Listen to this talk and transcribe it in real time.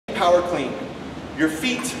power clean, your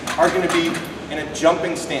feet are going to be in a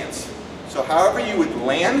jumping stance. So however you would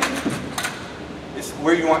land is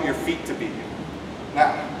where you want your feet to be.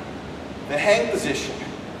 Now, the hang position.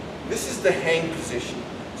 This is the hang position.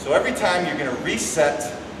 So every time you're going to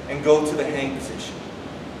reset and go to the hang position.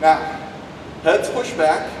 Now, heads push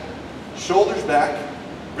back, shoulders back,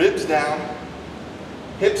 ribs down,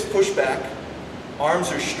 hips push back,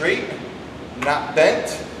 arms are straight, not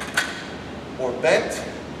bent or bent,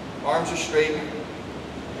 arms are straight.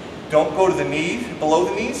 Don't go to the knee, below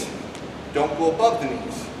the knees, don't go above the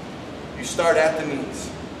knees. You start at the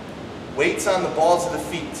knees. Weights on the balls of the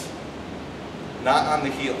feet, not on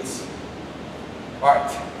the heels. All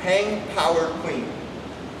right, hang, power, clean.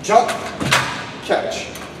 Jump, catch.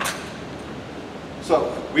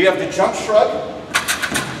 So we have the jump shrug.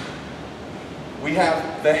 We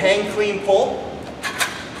have the hang, clean, pull.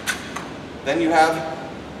 Then you have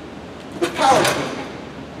the power clean.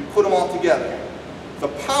 You put them all together. The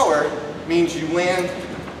power means you land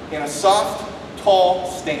in a soft, tall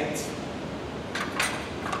stance.